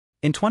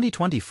In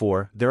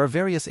 2024, there are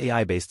various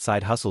AI-based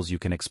side hustles you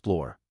can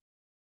explore.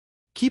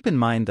 Keep in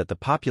mind that the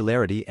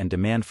popularity and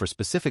demand for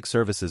specific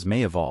services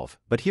may evolve,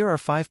 but here are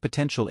 5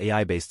 potential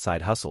AI-based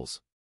side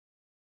hustles.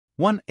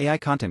 1. AI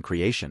content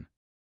creation.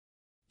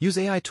 Use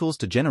AI tools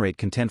to generate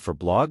content for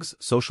blogs,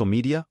 social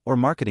media, or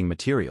marketing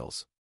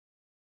materials.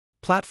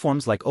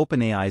 Platforms like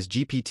OpenAI's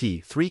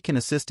GPT-3 can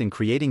assist in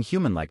creating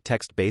human-like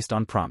text based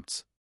on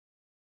prompts.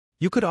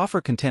 You could offer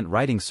content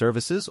writing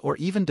services or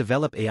even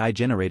develop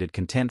AI-generated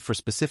content for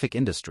specific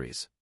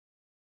industries.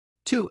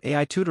 2.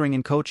 AI tutoring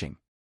and coaching.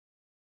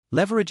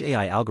 Leverage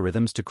AI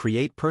algorithms to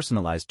create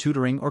personalized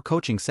tutoring or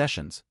coaching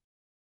sessions.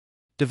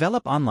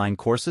 Develop online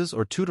courses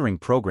or tutoring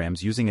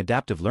programs using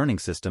adaptive learning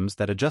systems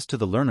that adjust to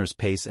the learner's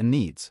pace and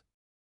needs.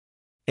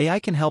 AI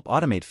can help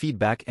automate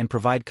feedback and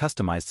provide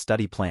customized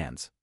study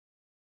plans.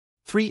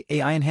 3.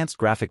 AI-enhanced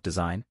graphic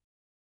design.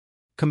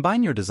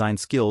 Combine your design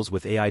skills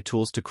with AI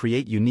tools to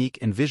create unique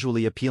and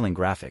visually appealing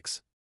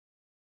graphics.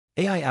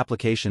 AI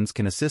applications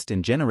can assist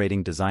in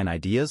generating design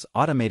ideas,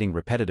 automating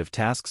repetitive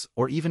tasks,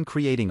 or even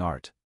creating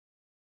art.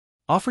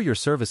 Offer your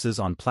services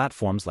on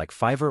platforms like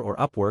Fiverr or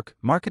Upwork,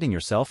 marketing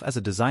yourself as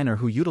a designer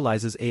who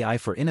utilizes AI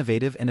for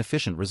innovative and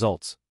efficient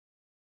results.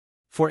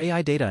 4.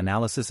 AI data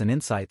analysis and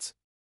insights.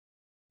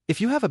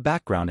 If you have a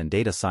background in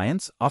data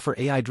science, offer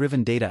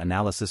AI-driven data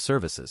analysis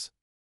services.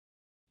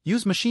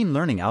 Use machine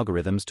learning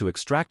algorithms to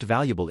extract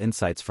valuable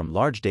insights from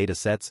large data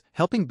sets,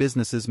 helping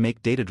businesses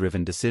make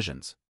data-driven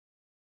decisions.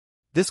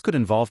 This could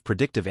involve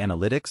predictive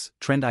analytics,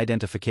 trend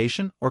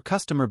identification, or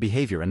customer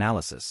behavior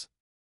analysis.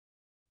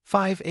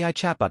 5. AI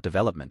chatbot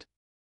development.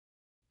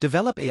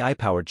 Develop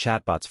AI-powered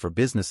chatbots for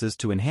businesses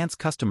to enhance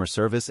customer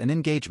service and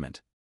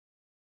engagement.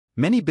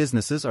 Many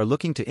businesses are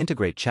looking to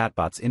integrate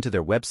chatbots into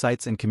their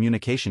websites and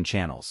communication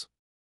channels.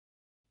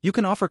 You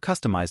can offer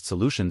customized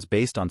solutions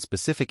based on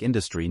specific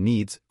industry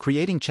needs,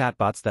 creating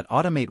chatbots that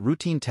automate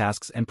routine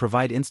tasks and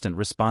provide instant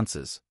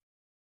responses.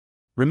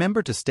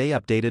 Remember to stay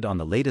updated on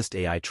the latest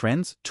AI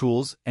trends,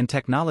 tools, and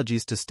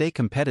technologies to stay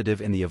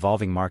competitive in the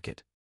evolving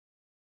market.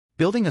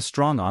 Building a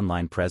strong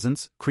online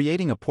presence,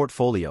 creating a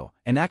portfolio,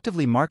 and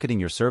actively marketing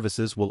your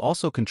services will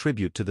also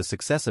contribute to the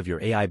success of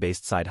your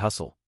AI-based side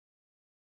hustle.